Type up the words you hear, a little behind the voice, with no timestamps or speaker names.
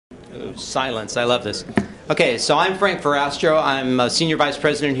Ooh, silence. I love this. Okay, so I'm Frank Verastro. I'm a Senior Vice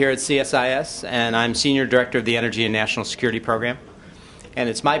President here at CSIS, and I'm Senior Director of the Energy and National Security Program. And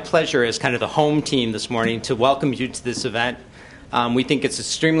it's my pleasure as kind of the home team this morning to welcome you to this event. We think it's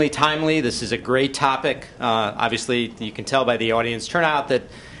extremely timely. This is a great topic. Obviously, you can tell by the audience turnout that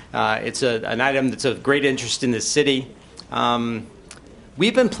it's an item that's of great interest in this city.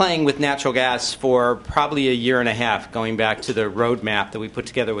 We've been playing with natural gas for probably a year and a half, going back to the roadmap that we put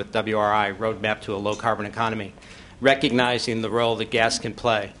together with WRI, Roadmap to a Low Carbon Economy, recognizing the role that gas can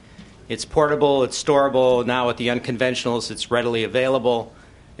play. It's portable, it's storable. Now with the unconventionals, it's readily available.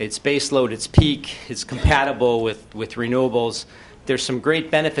 It's baseload, it's peak, it's compatible with renewables. There's some great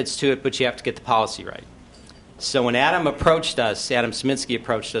benefits to it, but you have to get the policy right. So when Adam Szymanski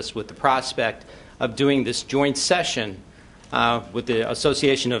approached us with the prospect of doing this joint session with the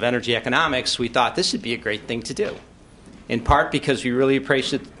Association of Energy Economics, we thought this would be a great thing to do, in part because we really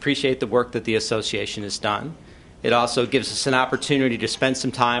appreciate the work that the association has done. It also gives us an opportunity to spend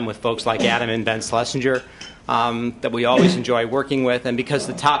some time with folks like Adam and Ben Schlesinger that we always enjoy working with, and because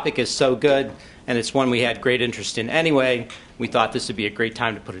the topic is so good and it's one we had great interest in anyway, we thought this would be a great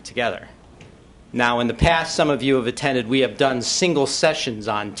time to put it together. Now, in the past, some of you have attended, we have done single sessions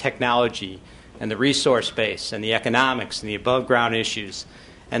on technology and the resource base and the economics and the above-ground issues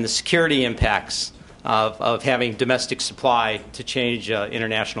and the security impacts of having domestic supply to change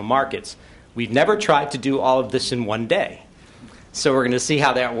international markets. We've never tried to do all of this in one day, so we're going to see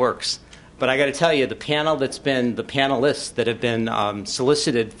how that works. But I got to tell you, the panelists that have been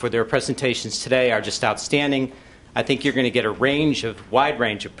solicited for their presentations today are just outstanding. I think you're going to get a wide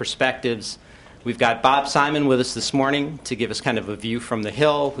range of perspectives. We've got Bob Simon with us this morning to give us kind of a view from the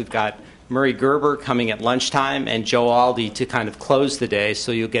Hill. We've got Murray Gerber coming at lunchtime, and Joe Aldi to kind of close the day,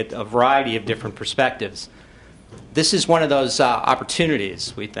 so you'll get a variety of different perspectives. This is one of those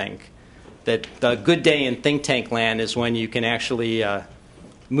opportunities, we think, that the good day in think tank land is when you can actually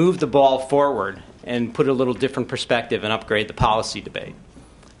move the ball forward and put a little different perspective and upgrade the policy debate.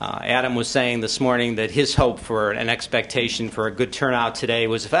 Adam was saying this morning that his hope for an expectation for a good turnout today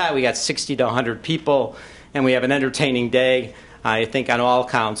was if we got 60 to 100 people and we have an entertaining day, I think on all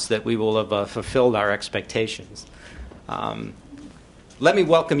counts that we will have fulfilled our expectations. Let me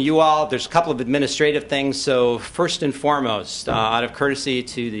welcome you all. There's a couple of administrative things. So first and foremost, out of courtesy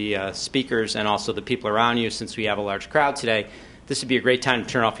to the speakers and also the people around you, since we have a large crowd today, this would be a great time to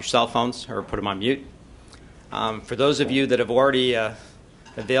turn off your cell phones or put them on mute. For those of you that have already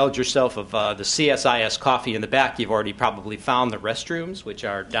availed yourself of the CSIS coffee in the back, you've already probably found the restrooms, which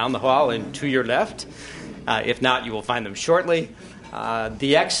are down the hall and to your left. If not, you will find them shortly.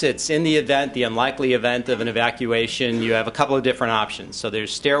 The exits in the event, the unlikely event of an evacuation, you have a couple of different options. So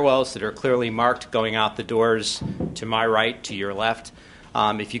there's stairwells that are clearly marked going out the doors to my right, to your left.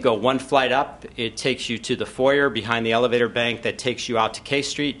 If you go one flight up, it takes you to the foyer behind the elevator bank that takes you out to K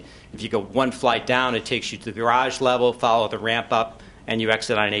Street. If you go one flight down, it takes you to the garage level, follow the ramp up, and you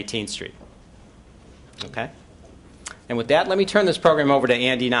exit on 18th Street. Okay? And with that, let me turn this program over to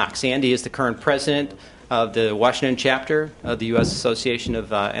Andy Knox. Andy is the current president of the Washington chapter of the U.S. Association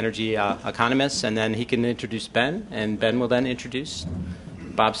of Energy Economists, and then he can introduce Ben, and Ben will then introduce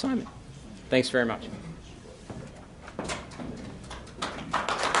Bob Simon. Thanks very much.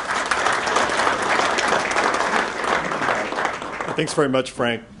 Thanks very much,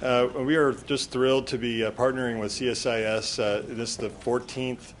 Frank. We are just thrilled to be partnering with CSIS. This is the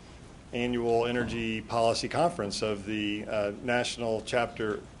 14th annual Energy Policy Conference of the national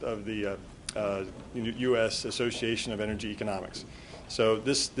chapter of the U.S. Association of Energy Economics. So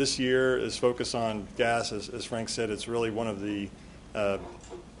this year is focused on gas. As Frank said, it's really one of the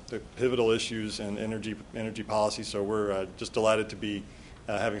pivotal issues in energy policy. So we're just delighted to be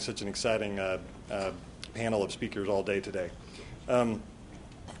having such an exciting panel of speakers all day today.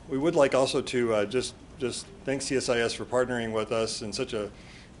 We would like also to just thank CSIS for partnering with us in such a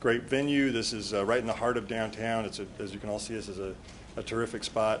great venue. This is right in the heart of downtown. As you can all see, this is a terrific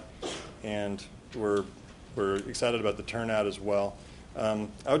spot, and we're excited about the turnout as well. I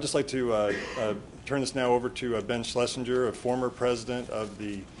would just like to turn this now over to Ben Schlesinger, a former president of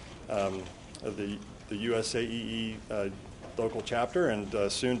the USAEE local chapter and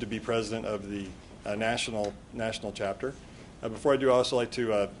soon to be president of the national chapter. Before I do, I'd also like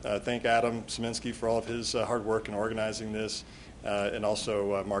to thank Adam Szymanski for all of his hard work in organizing this, and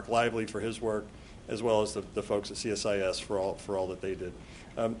also Mark Lively for his work, as well as the folks at CSIS for all that they did.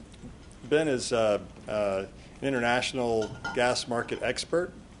 Ben is an international gas market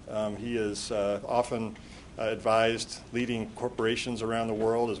expert. He is often advised leading corporations around the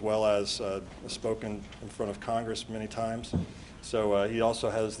world, as well as spoken in front of Congress many times. So he also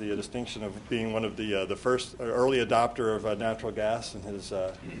has the distinction of being one of the first early adopter of natural gas in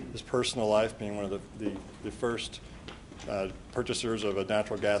his personal life, being one of the first purchasers of a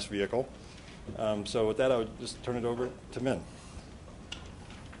natural gas vehicle. So with that, I would just turn it over to Min.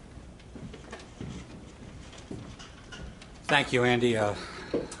 Thank you, Andy. I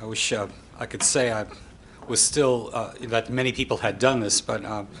wish I could say I was still, that many people had done this, but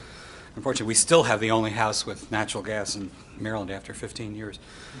unfortunately we still have the only house with natural gas in Maryland after 15 years.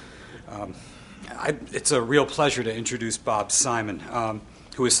 It's a real pleasure to introduce Bob Simon,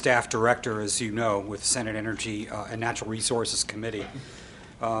 who is staff director, as you know, with Senate Energy and Natural Resources Committee.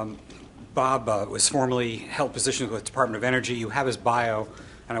 Bob was formerly held positions with the Department of Energy. You have his bio,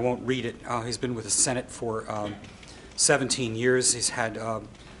 and I won't read it. He's been with the Senate for 17 years. He's had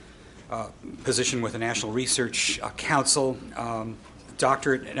position with the National Research Council,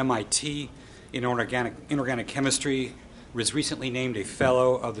 doctorate at MIT in inorganic chemistry, was recently named a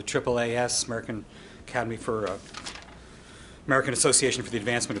fellow of the AAAS, American Association for the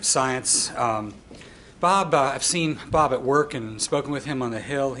Advancement of Science. Bob, I've seen Bob at work and spoken with him on the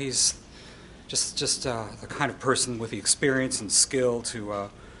Hill. He's just the kind of person with the experience and skill to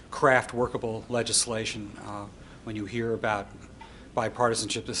craft workable legislation. When you hear about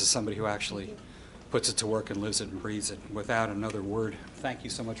bipartisanship, this is somebody who actually puts it to work and lives it and breathes it. Without another word, thank you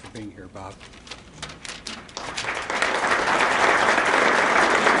so much for being here, Bob.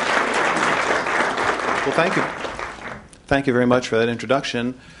 Well, thank you. Thank you very much for that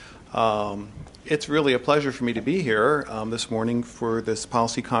introduction. It's really a pleasure for me to be here this morning for this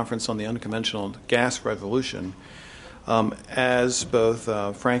policy conference on the unconventional gas revolution. As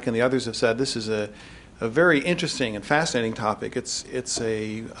both Frank and the others have said, this is a very interesting and fascinating topic. It's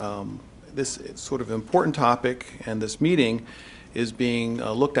sort of important topic, and this meeting is being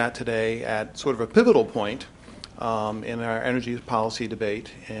looked at today at sort of a pivotal point in our energy policy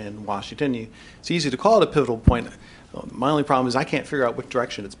debate in Washington. It's easy to call it a pivotal point. My only problem is I can't figure out which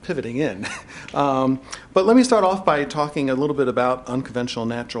direction it's pivoting in. But let me start off by talking a little bit about unconventional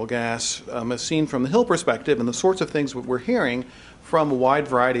natural gas as seen from the Hill perspective and the sorts of things that we're hearing from a wide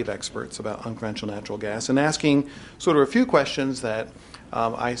variety of experts about unconventional natural gas, and asking sort of a few questions that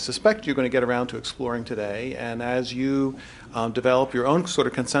I suspect you're going to get around to exploring today. And as you develop your own sort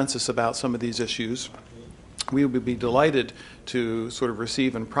of consensus about some of these issues, we would be delighted to sort of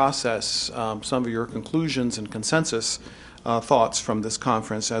receive and process some of your conclusions and consensus thoughts from this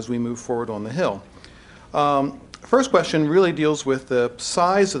conference as we move forward on the Hill. First question really deals with the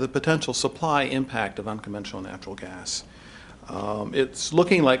size of the potential supply impact of unconventional natural gas. It's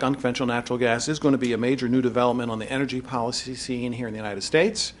looking like unconventional natural gas is going to be a major new development on the energy policy scene here in the United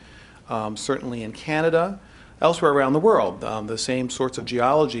States, certainly in Canada, elsewhere around the world. The same sorts of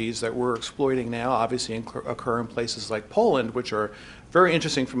geologies that we're exploiting now obviously occur in places like Poland, which are very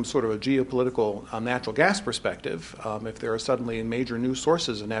interesting from sort of a geopolitical natural gas perspective. If there are suddenly major new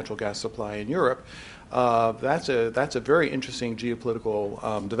sources of natural gas supply in Europe, that's a very interesting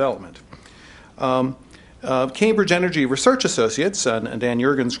geopolitical development. Cambridge Energy Research Associates and Dan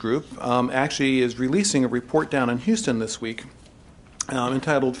Yergin's group actually is releasing a report down in Houston this week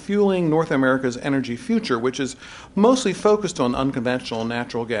entitled Fueling North America's Energy Future, which is mostly focused on unconventional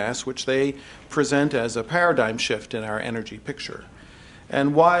natural gas, which they present as a paradigm shift in our energy picture.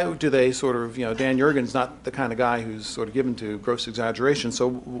 And why do they sort of, Dan Yergin's not the kind of guy who's sort of given to gross exaggeration, so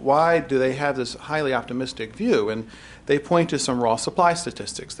why do they have this highly optimistic view? And they point to some raw supply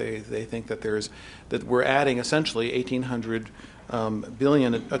statistics. They think that we're adding essentially 1,800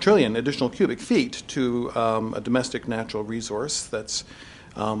 a trillion additional cubic feet to a domestic natural resource that's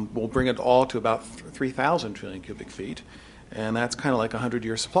will bring it all to about 3,000 trillion cubic feet, and that's kind of like a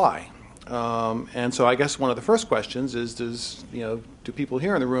 100-year supply. And so I guess one of the first questions is, do people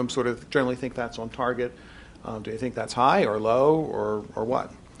here in the room sort of generally think that's on target? Do they think that's high or low or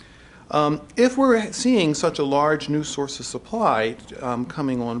what? If we're seeing such a large new source of supply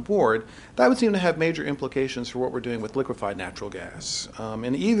coming on board, that would seem to have major implications for what we're doing with liquefied natural gas,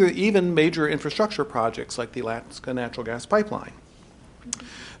 and even major infrastructure projects like the Alaska Natural Gas Pipeline.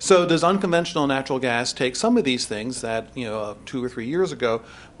 So does unconventional natural gas take some of these things that 2 or 3 years ago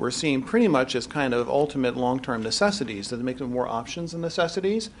were seen pretty much as kind of ultimate long-term necessities? Does it make them more options than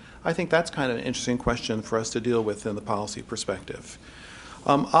necessities? I think that's kind of an interesting question for us to deal with in the policy perspective.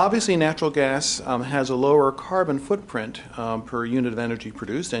 Obviously, natural gas has a lower carbon footprint per unit of energy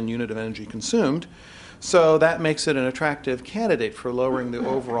produced and unit of energy consumed, so that makes it an attractive candidate for lowering the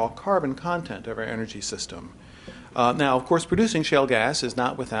overall carbon content of our energy system. Now, of course, producing shale gas is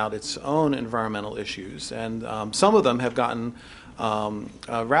not without its own environmental issues, and some of them have gotten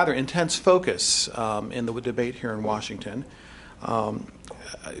a rather intense focus in the debate here in Washington.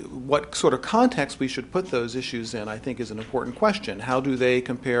 what sort of context we should put those issues in, I think, is an important question. How do they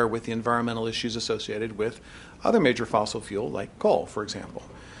compare with the environmental issues associated with other major fossil fuel, like coal, for example?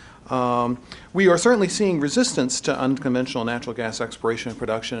 We are certainly seeing resistance to unconventional natural gas exploration and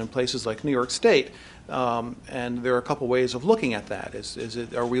production in places like New York State, and there are a couple ways of looking at that.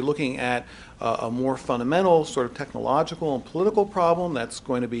 Are we looking at a more fundamental sort of technological and political problem that's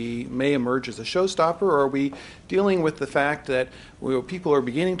going to may emerge as a showstopper, or are we dealing with the fact that people are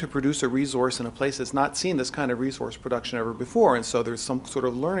beginning to produce a resource in a place that's not seen this kind of resource production ever before, and so there's some sort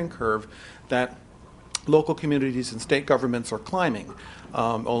of learning curve that local communities and state governments are climbing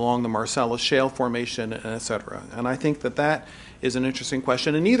along the Marcellus Shale Formation, et cetera. And I think that is an interesting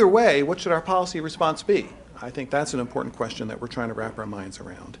question. And either way, what should our policy response be? I think that's an important question that we're trying to wrap our minds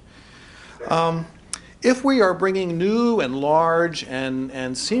around. If we are bringing new and large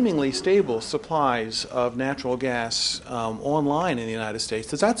and seemingly stable supplies of natural gas online in the United States,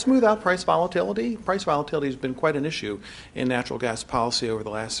 does that smooth out price volatility? Price volatility has been quite an issue in natural gas policy over the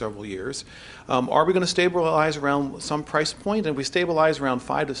last several years. Are we going to stabilize around some price point? And if we stabilize around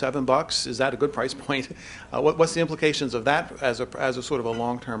 $5 to $7, is that a good price point? What's the implications of that as a sort of a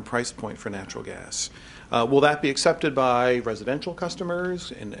long-term price point for natural gas? Will that be accepted by residential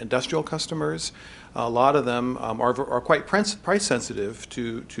customers and industrial customers? A lot of them are quite price sensitive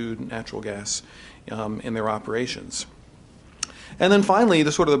to natural gas in their operations. And then finally,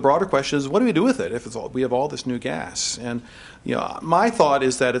 the broader question is, what do we do with it if we have all this new gas? And my thought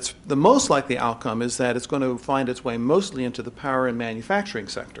is that the most likely outcome is that it's going to find its way mostly into the power and manufacturing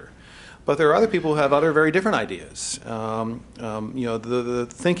sector. But there are other people who have other very different ideas. The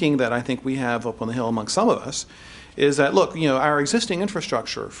thinking that I think we have up on the Hill among some of us is that, look, our existing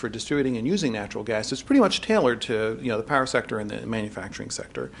infrastructure for distributing and using natural gas is pretty much tailored to the power sector and the manufacturing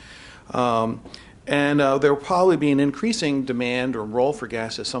sector. And there will probably be an increasing demand or role for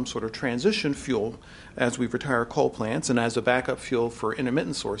gas as some sort of transition fuel as we retire coal plants and as a backup fuel for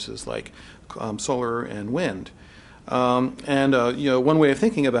intermittent sources like solar and wind. One way of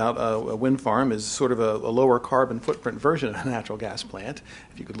thinking about a wind farm is sort of a lower carbon footprint version of a natural gas plant,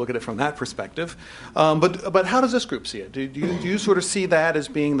 if you could look at it from that perspective. But how does this group see it? Do you sort of see that as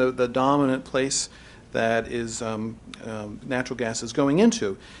being the dominant place that is natural gas is going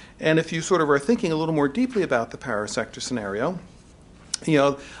into? And if you sort of are thinking a little more deeply about the power sector scenario,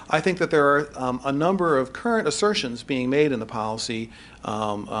 I think that there are a number of current assertions being made in the policy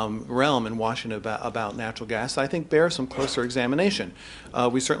realm in Washington about natural gas that I think bear some closer examination.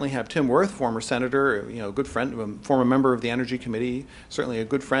 We certainly have Tim Wirth, former senator, a good friend, former member of the Energy Committee, certainly a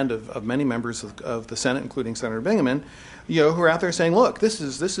good friend of many members of the Senate, including Senator Bingaman, who are out there saying, look, this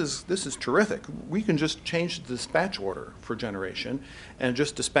is terrific. We can just change the dispatch order for generation and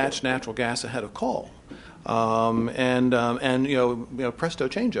just dispatch natural gas ahead of coal. Presto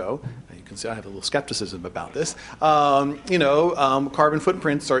changeo. You can see I have a little skepticism about this. Carbon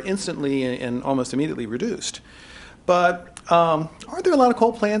footprints are instantly and almost immediately reduced. But aren't there a lot of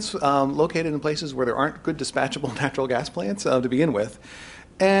coal plants located in places where there aren't good dispatchable natural gas plants to begin with?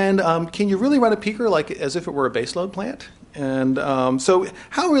 And can you really run a peaker like as if it were a baseload plant? And so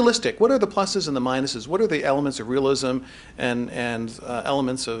how realistic? What are the pluses and the minuses? What are the elements of realism and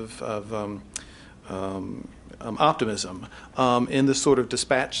elements of optimism in this sort of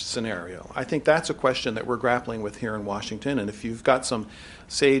dispatch scenario? I think that's a question that we're grappling with here in Washington, and if you've got some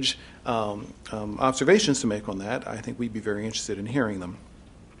sage observations to make on that, I think we'd be very interested in hearing them.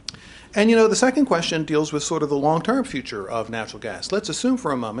 And the second question deals with sort of the long-term future of natural gas. Let's assume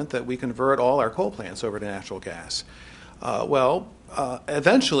for a moment that we convert all our coal plants over to natural gas.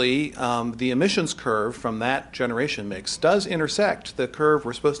 Eventually, the emissions curve from that generation mix does intersect the curve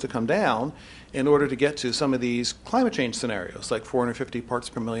we're supposed to come down in order to get to some of these climate change scenarios, like 450 parts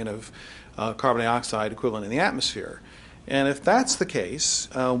per million of carbon dioxide equivalent in the atmosphere. And if that's the case,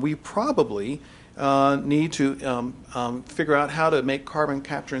 we probably need to figure out how to make carbon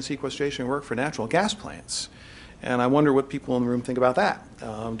capture and sequestration work for natural gas plants. And I wonder what people in the room think about that.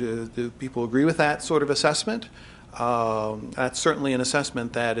 Do people agree with that sort of assessment? That's certainly an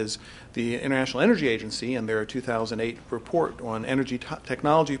assessment that is the International Energy Agency in their 2008 report on energy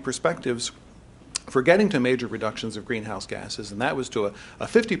technology perspectives for getting to major reductions of greenhouse gases, and that was to a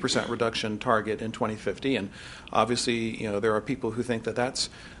 50% reduction target in 2050. And obviously, there are people who think that that's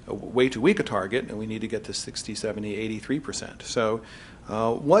way too weak a target, and we need to get to 60, 70, 83%. So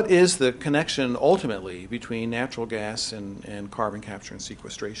what is the connection ultimately between natural gas and carbon capture and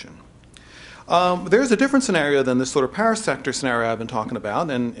sequestration? There's a different scenario than this sort of power sector scenario I've been talking about,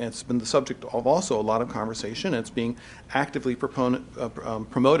 and it's been the subject of also a lot of conversation. It's being actively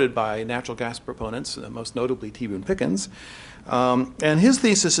promoted by natural gas proponents, most notably T. Boone Pickens. And his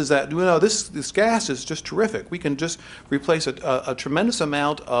thesis is that, this gas is just terrific. We can just replace a tremendous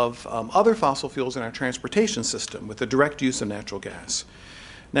amount of other fossil fuels in our transportation system with the direct use of natural gas.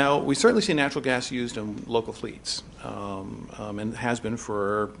 Now, we certainly see natural gas used in local fleets, and has been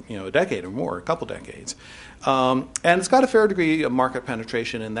for a decade or more, a couple decades. And it's got a fair degree of market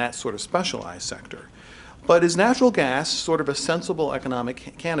penetration in that sort of specialized sector. But is natural gas sort of a sensible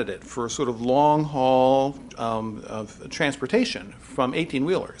economic candidate for sort of long-haul of transportation from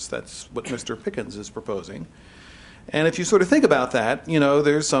 18-wheelers? That's what Mr. Pickens is proposing. And if you sort of think about that,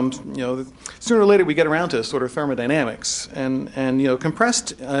 there's some, sooner or later we get around to sort of thermodynamics, and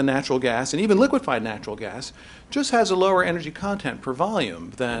compressed natural gas and even liquefied natural gas just has a lower energy content per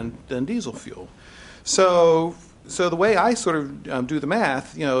volume than diesel fuel. So the way I sort of do the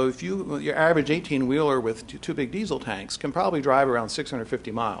math, if your average 18-wheeler with two big diesel tanks can probably drive around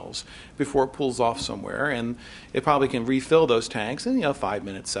 650 miles before it pulls off somewhere, and it probably can refill those tanks in 5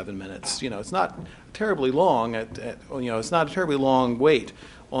 minutes, 7 minutes. It's not terribly long it's not a terribly long wait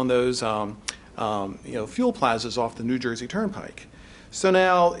on those fuel plazas off the New Jersey Turnpike. So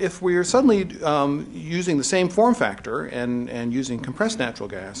now, if we're suddenly using the same form factor and using compressed natural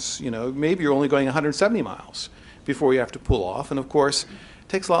gas, maybe you're only going 170 miles before you have to pull off. And of course, it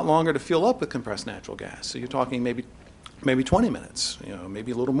takes a lot longer to fuel up with compressed natural gas. So you're talking maybe 20 minutes,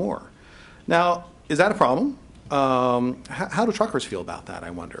 maybe a little more. Now, is that a problem? How do truckers feel about that, I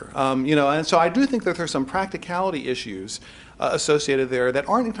wonder? And so I do think that there's some practicality issues associated there that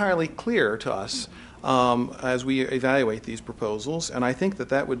aren't entirely clear to us as we evaluate these proposals, and I think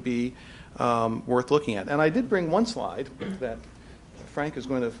that would be worth looking at. And I did bring one slide that Frank is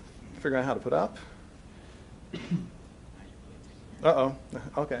going to figure out how to put up. Uh-oh.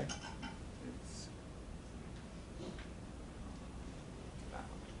 Okay.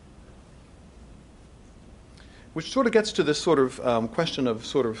 Which sort of gets to this sort of question of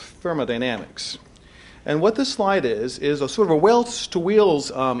sort of thermodynamics. And what this slide is a sort of a wells-to-wheels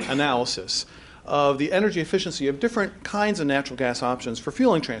analysis of the energy efficiency of different kinds of natural gas options for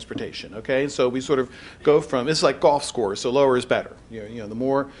fueling transportation. Okay, so we sort of go from, it's like golf scores, so lower is better. The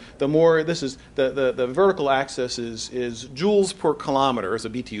more this is the vertical axis is joules per kilometer as a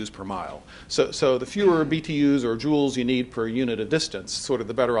BTUs per mile. So the fewer BTUs or joules you need per unit of distance, sort of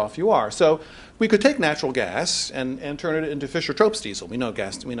the better off you are. So we could take natural gas and turn it into Fischer-Tropsch diesel. We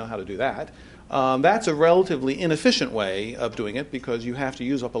know how to do that. That's a relatively inefficient way of doing it because you have to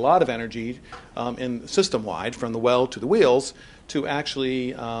use up a lot of energy in system-wide from the well to the wheels to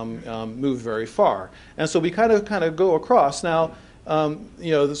actually move very far. And so we kind of go across. Now,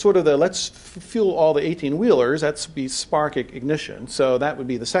 let's fuel all the 18-wheelers. That's be spark ignition. So that would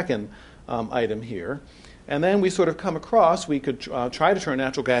be the second item here. And then we sort of come across. We could try to turn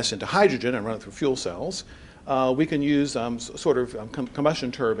natural gas into hydrogen and run it through fuel cells. We can use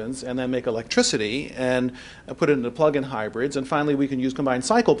combustion turbines and then make electricity and put it into plug-in hybrids. And finally, we can use combined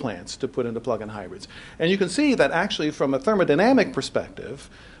cycle plants to put into plug-in hybrids. And you can see that actually from a thermodynamic perspective,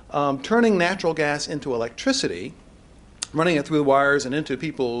 turning natural gas into electricity, running it through the wires and into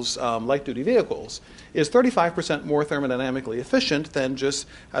people's light-duty vehicles, is 35% more thermodynamically efficient than just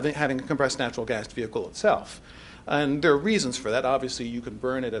having a compressed natural gas vehicle itself. And there are reasons for that. Obviously, you can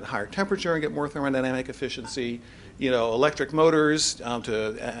burn it at a higher temperature and get more thermodynamic efficiency. Electric motors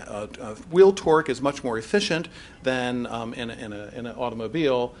wheel torque is much more efficient than in an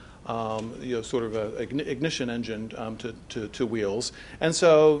automobile. Sort of an ignition engine to wheels. And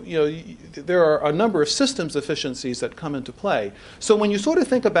so, there are a number of systems efficiencies that come into play. So when you sort of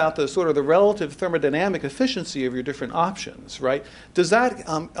think about the relative thermodynamic efficiency of your different options, right, does that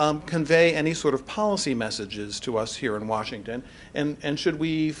convey any sort of policy messages to us here in Washington? And should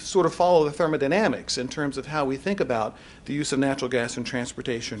we sort of follow the thermodynamics in terms of how we think about the use of natural gas in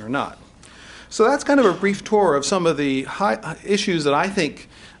transportation or not? So that's kind of a brief tour of some of the issues that I think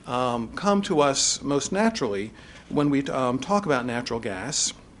come to us most naturally when we talk about natural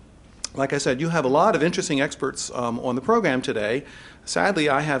gas. Like I said, you have a lot of interesting experts on the program today. Sadly,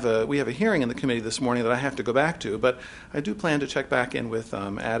 we have a hearing in the committee this morning that I have to go back to, but I do plan to check back in with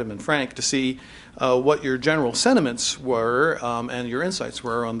Adam and Frank to see what your general sentiments were and your insights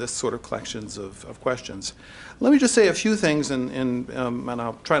were on this sort of collections of questions. Let me just say a few things, and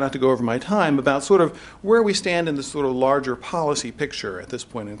I'll try not to go over my time, about sort of where we stand in this sort of larger policy picture at this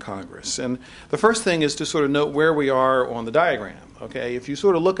point in Congress. And the first thing is to sort of note where we are on the diagram. Okay, if you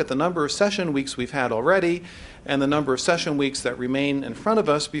sort of look at the number of session weeks we've had already, and the number of session weeks that remain in front of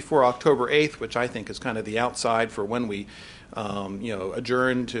us before October 8th, which I think is kind of the outside for when we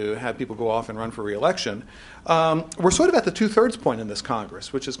adjourn to have people go off and run for re-election, we're sort of at the two-thirds point in this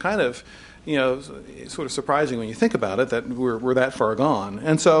Congress, which is kind of, sort of surprising when you think about it, that we're that far gone.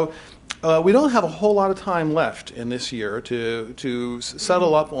 And so we don't have a whole lot of time left in this year to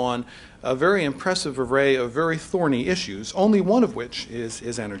settle up on a very impressive array of very thorny issues, only one of which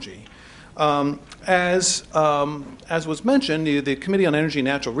is energy. As was mentioned, the Committee on Energy and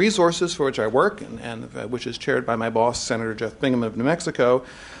Natural Resources, for which I work, and which is chaired by my boss, Senator Jeff Bingaman of New Mexico,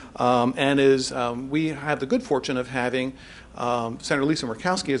 we have the good fortune of having Senator Lisa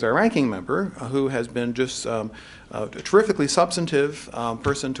Murkowski as our ranking member, who has been just a terrifically substantive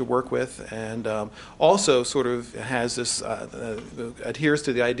person to work with, and also sort of has this adheres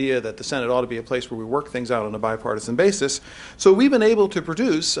to the idea that the Senate ought to be a place where we work things out on a bipartisan basis. So we've been able to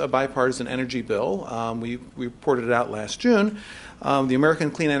produce a bipartisan energy bill. We reported it out last June. The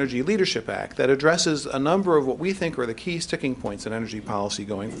American Clean Energy Leadership Act, that addresses a number of what we think are the key sticking points in energy policy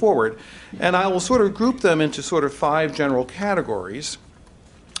going forward. And I will sort of group them into sort of 5 general categories.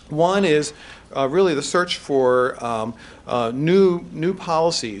 One is really the search for new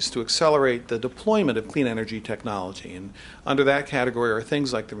policies to accelerate the deployment of clean energy technology. And under that category are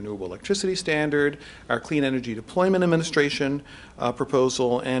things like the Renewable Electricity Standard, our Clean Energy Deployment Administration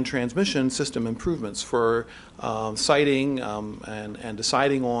proposal, and transmission system improvements for siting and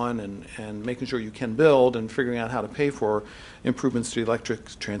deciding on and making sure you can build and figuring out how to pay for improvements to the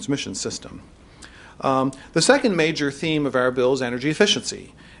electric transmission system. The second major theme of our bill is energy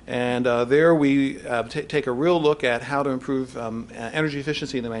efficiency. And there we take a real look at how to improve energy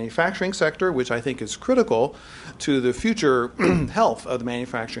efficiency in the manufacturing sector, which I think is critical to the future health of the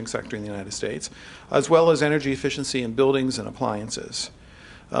manufacturing sector in the United States, as well as energy efficiency in buildings and appliances.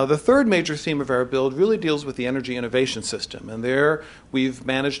 The third major theme of our bill really deals with the energy innovation system. And there we've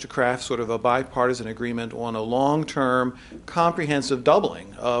managed to craft sort of a bipartisan agreement on a long-term, comprehensive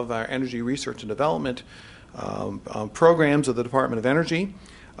doubling of our energy research and development programs of the Department of Energy,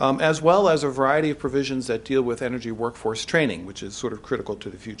 as well as a variety of provisions that deal with energy workforce training, which is sort of critical to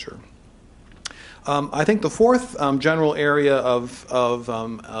the future. I think the fourth general area of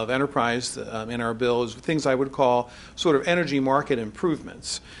enterprise in our bill is things I would call sort of energy market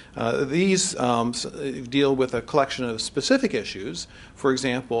improvements. These deal with a collection of specific issues. For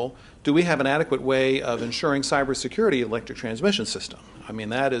example, do we have an adequate way of ensuring cybersecurity of the electric transmission system? I mean,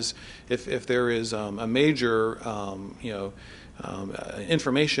 that is, if there is a major,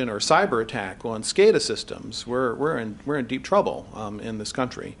 information or cyber attack on SCADA systems, we're in deep trouble in this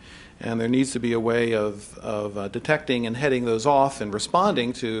country. And there needs to be a way of detecting and heading those off and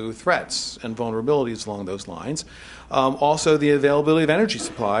responding to threats and vulnerabilities along those lines. Also, the availability of energy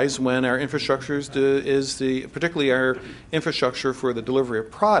supplies when our infrastructure particularly our infrastructure for the delivery of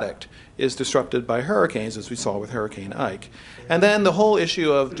product, is disrupted by hurricanes, as we saw with Hurricane Ike. And then the whole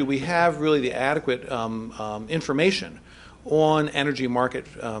issue of, do we have really the adequate information on energy market,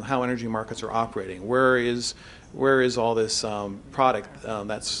 how energy markets are operating? Where is all this product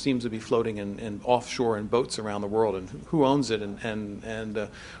that seems to be floating in offshore in boats around the world, and who owns it, and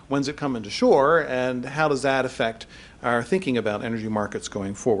when's it coming to shore, and how does that affect our thinking about energy markets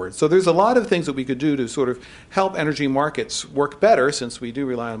going forward? So there's a lot of things that we could do to sort of help energy markets work better, since we do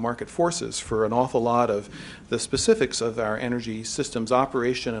rely on market forces for an awful lot of the specifics of our energy systems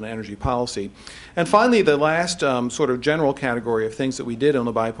operation and energy policy. And finally, the last sort of general category of things that we did on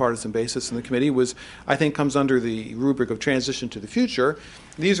a bipartisan basis in the committee was, I think, comes under the rubric of transition to the future.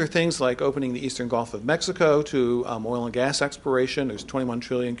 These are things like opening the eastern Gulf of Mexico to oil and gas exploration. There's 21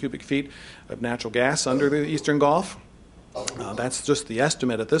 trillion cubic feet of natural gas under the eastern Gulf. That's just the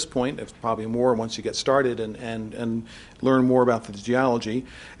estimate at this point. It's probably more once you get started and learn more about the geology.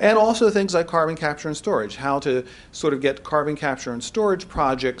 And also things like carbon capture and storage, how to sort of get carbon capture and storage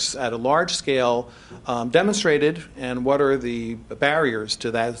projects at a large scale demonstrated, and what are the barriers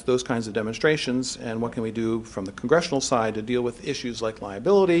to those kinds of demonstrations, and what can we do from the congressional side to deal with issues like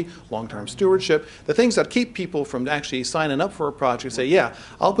liability, long-term stewardship, the things that keep people from actually signing up for a project and say, yeah,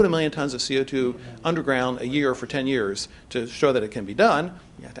 I'll put 1 million tons of CO2 underground a year for 10 years to show that it can be done.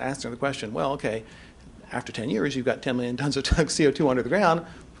 You have to ask them the question, well, okay, after 10 years, you've got 10 million tons of CO2 under the ground.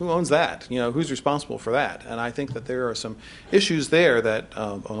 who owns that? Who's responsible for that? And I think that there are some issues there that,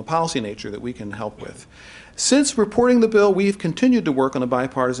 on a policy nature, that we can help with. Since reporting the bill, we've continued to work on a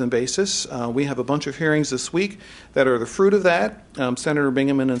bipartisan basis. We have a bunch of hearings this week that are the fruit of that. Senator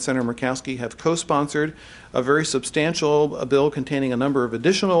Bingaman and Senator Murkowski have co-sponsored a very substantial bill containing a number of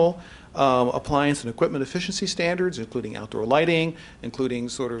additional appliance and equipment efficiency standards, including outdoor lighting, including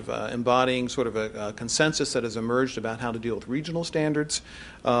sort of embodying sort of a consensus that has emerged about how to deal with regional standards.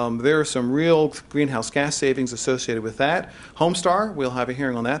 There are some real greenhouse gas savings associated with that. Homestar, we'll have a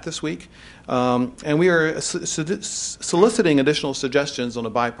hearing on that this week. And we are soliciting additional suggestions on a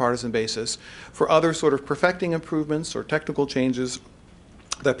bipartisan basis for other sort of perfecting improvements or technical changes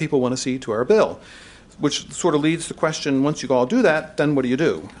that people want to see to our bill, which sort of leads to the question, once you all do that, then what do you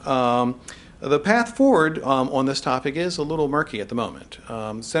do? The path forward on this topic is a little murky at the moment.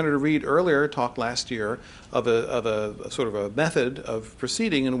 Senator Reid earlier talked last year of a sort of a method of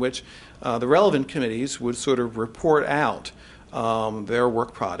proceeding in which the relevant committees would sort of report out their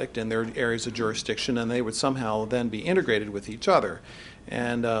work product and their areas of jurisdiction, and they would somehow then be integrated with each other.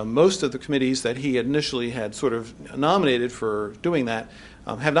 And most of the committees that he initially had sort of nominated for doing that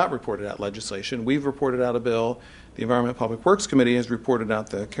have not reported out legislation. We've reported out a bill. The Environment and Public Works Committee has reported out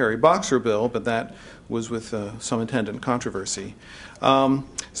the Kerry-Boxer bill, but that was with some attendant controversy.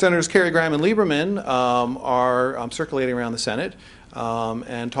 Senators Kerry, Graham, and Lieberman are circulating around the Senate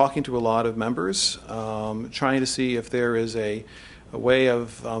and talking to a lot of members, trying to see if there is a way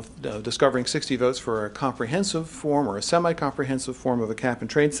of discovering 60 votes for a comprehensive form or a semi-comprehensive form of a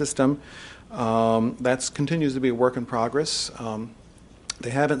cap-and-trade system. That continues to be a work in progress. They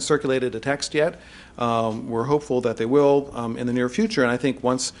haven't circulated a text yet. We're hopeful that they will in the near future, and I think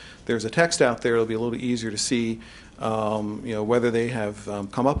once there's a text out there, it'll be a little easier to see whether they have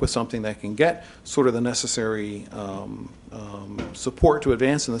come up with something that can get sort of the necessary support to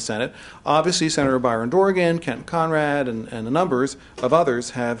advance in the Senate. Obviously, Senator Byron Dorgan, Kent Conrad, and a number of others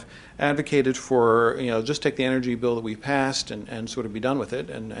have advocated for, just take the energy bill that we passed and sort of be done with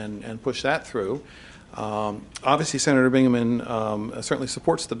it and push that through. Obviously, Senator Bingaman certainly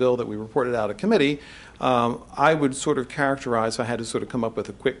supports the bill that we reported out of committee. I would sort of characterize, if I had to sort of come up with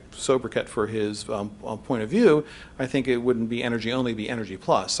a quick sobriquet for his point of view, I think it wouldn't be energy only, be energy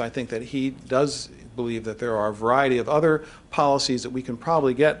plus. I think that he does believe that there are a variety of other policies that we can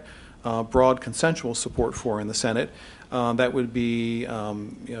probably get broad consensual support for in the Senate that would be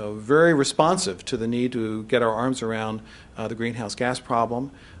very responsive to the need to get our arms around the greenhouse gas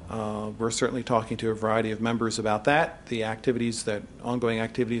problem. We're certainly talking to a variety of members about that. The ongoing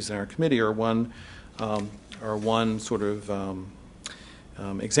activities in our committee are one sort of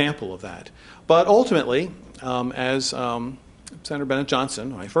example of that. But ultimately, as Senator Bennett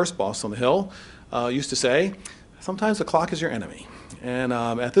Johnson, my first boss on the Hill, used to say, sometimes the clock is your enemy. And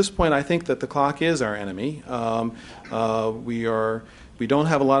at this point, I think that the clock is our enemy. We don't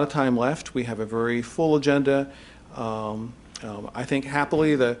have a lot of time left. We have a very full agenda. I think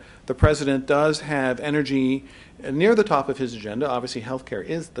happily the President does have energy near the top of his agenda. Obviously, healthcare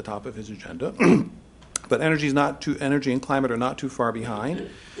is the top of his agenda. But energy and climate are not too far behind.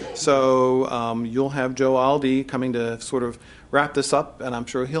 So you'll have Joe Aldi coming to sort of wrap this up, and I'm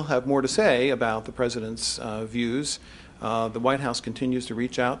sure he'll have more to say about the President's views. The White House continues to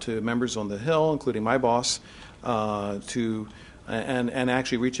reach out to members on the Hill, including my boss, and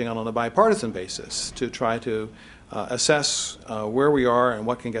actually reaching out on a bipartisan basis to try to assess where we are and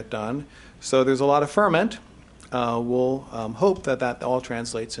what can get done. So there's a lot of ferment. We'll hope that all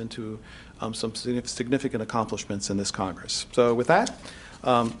translates into some significant accomplishments in this Congress. So with that,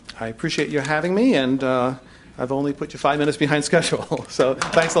 I appreciate you having me, and I've only put you 5 minutes behind schedule. So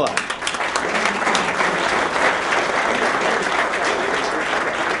thanks a lot.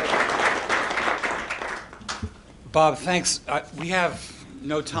 Bob, thanks. We have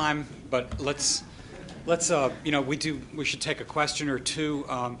no time, but let's we should take a question or two.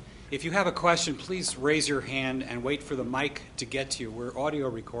 If you have a question, please raise your hand and wait for the mic to get to you. We're audio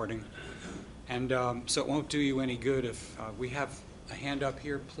recording, and so it won't do you any good if we have a hand up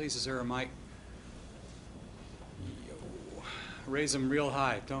here. Please, is there a mic? Raise them real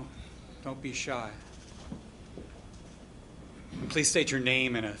high. Don't be shy. And please state your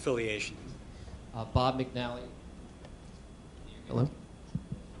name and affiliation. Bob McNally. Hello?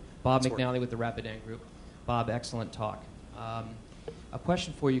 Bob McNally with the Rapidan Group. Bob, excellent talk. A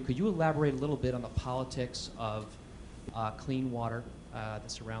question for you. Could you elaborate a little bit on the politics of clean water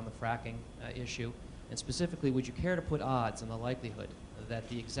that surround the fracking issue? And specifically, would you care to put odds on the likelihood that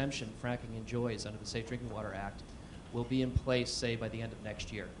the exemption fracking enjoys under the Safe Drinking Water Act will be in place, say, by the end of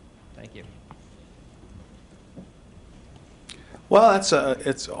next year? Thank you. Well,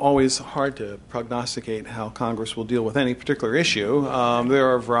 it's always hard to prognosticate how Congress will deal with any particular issue. There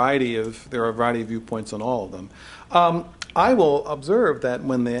are a variety of viewpoints on all of them. I will observe that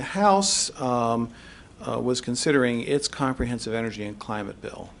when the House was considering its comprehensive energy and climate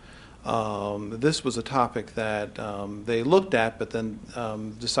bill, this was a topic that they looked at, but then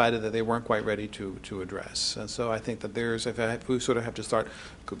decided that they weren't quite ready to address. And so I think that if we sort of have to start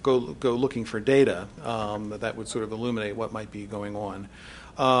go looking for data, that would sort of illuminate what might be going on.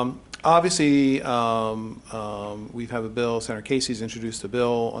 Obviously, we have a bill. Senator Casey's introduced a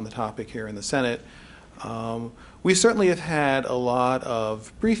bill on the topic here in the Senate. We certainly have had a lot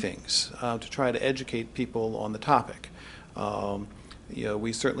of briefings to try to educate people on the topic.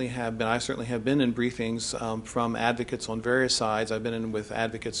 We certainly have been. I certainly have been in briefings from advocates on various sides. I've been in with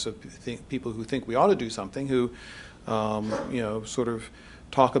advocates of people who think we ought to do something, who sort of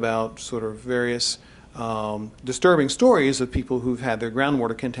talk about sort of various disturbing stories of people who've had their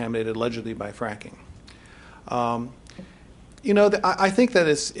groundwater contaminated allegedly by fracking. I think that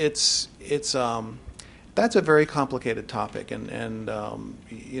it's that's a very complicated topic, and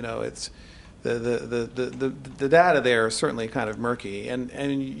it's. The data there is certainly kind of murky,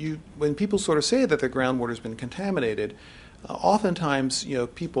 and when people sort of say that their groundwater has been contaminated, oftentimes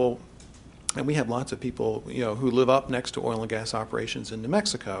people, and we have lots of people who live up next to oil and gas operations in New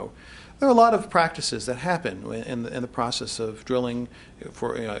Mexico. There are a lot of practices that happen in the process of drilling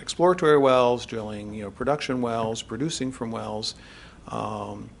for exploratory wells, drilling production wells, producing from wells,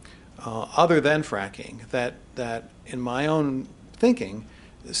 other than fracking. That in my own thinking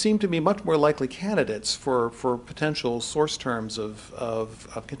seem to be much more likely candidates for potential source terms of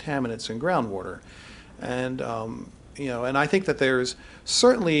contaminants in groundwater. And I think that there's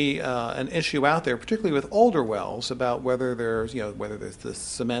certainly an issue out there, particularly with older wells, about whether there's the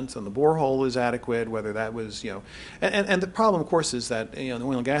cement on the borehole is adequate, whether that was and the problem, of course, is that in the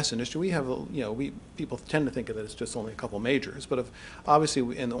oil and gas industry we have people tend to think that it's just only a couple majors, but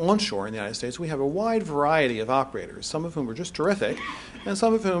obviously in the onshore in the United States we have a wide variety of operators, some of whom are just terrific, and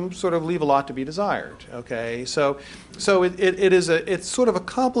some of whom sort of leave a lot to be desired. Okay, so it's sort of a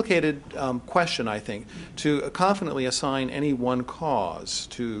complicated question, I think, to confidently assign any one cause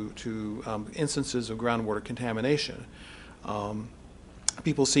to instances of groundwater contamination.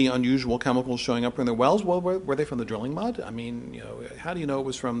 People see unusual chemicals showing up in their wells. Well, were they from the drilling mud? I mean, how do you know it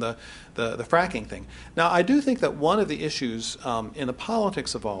was from the fracking thing? Now, I do think that one of the issues in the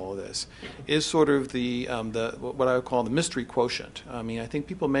politics of all of this is sort of the what I would call the mystery quotient. I mean, I think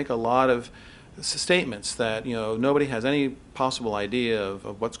people make a lot of statements that nobody has any possible idea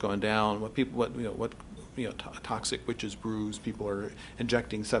of what's going down, what toxic witches brews people are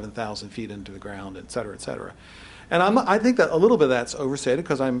injecting 7,000 feet into the ground, et cetera, et cetera. And I think that a little bit of that's overstated,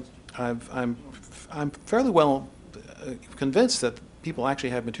 because I'm fairly well convinced that people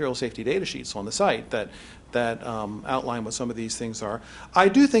actually have material safety data sheets on the site that outline what some of these things are. I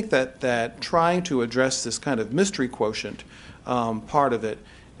do think that trying to address this kind of mystery quotient part of it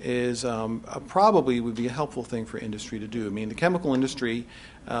is probably would be a helpful thing for industry to do. I mean, the chemical industry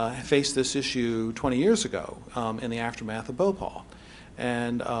faced this issue 20 years ago in the aftermath of Bhopal.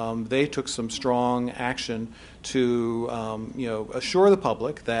 And they took some strong action to assure the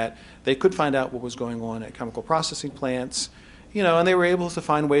public that they could find out what was going on at chemical processing plants, and they were able to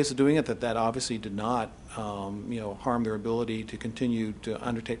find ways of doing it that obviously did not harm their ability to continue to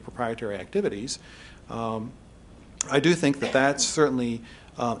undertake proprietary activities. I do think that that's certainly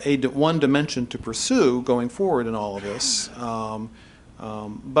one dimension to pursue going forward in all of this.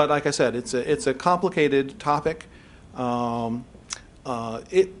 But like I said, it's a complicated topic.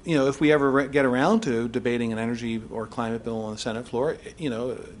 If we ever get around to debating an energy or climate bill on the Senate floor,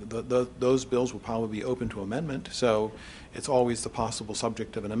 those bills will probably be open to amendment. So it's always the possible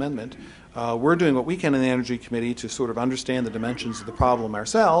subject of an amendment. We're doing what we can in the Energy Committee to sort of understand the dimensions of the problem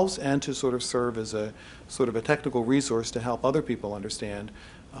ourselves, and to sort of serve as a sort of a technical resource to help other people understand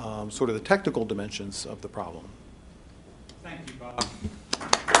sort of the technical dimensions of the problem. Thank you, Bob.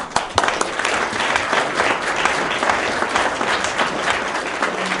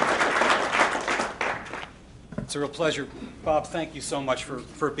 It's a real pleasure. Bob, thank you so much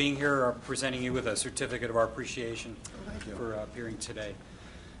for being here, presenting you with a certificate of our appreciation for appearing today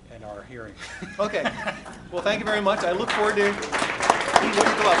in our hearing. Okay. Well, thank you very much. I look forward to what you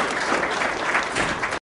come up with.